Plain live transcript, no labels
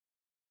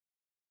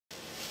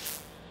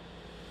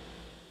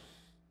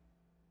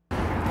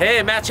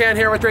Hey, Matt Chan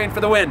here with Train for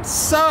the Win.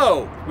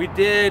 So, we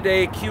did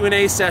a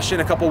Q&A session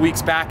a couple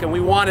weeks back and we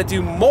want to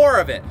do more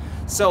of it.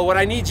 So what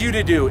I need you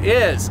to do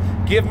is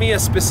give me a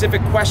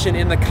specific question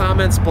in the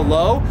comments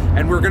below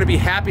and we're going to be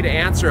happy to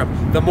answer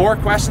them. The more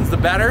questions, the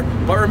better.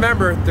 But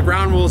remember, the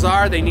ground rules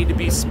are they need to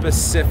be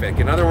specific.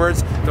 In other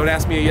words, don't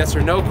ask me a yes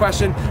or no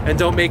question and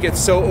don't make it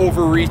so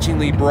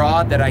overreachingly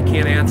broad that I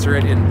can't answer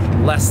it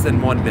in less than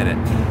 1 minute.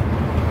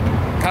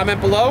 Comment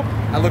below.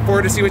 I look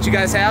forward to see what you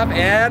guys have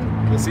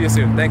and we'll see you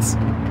soon. Thanks.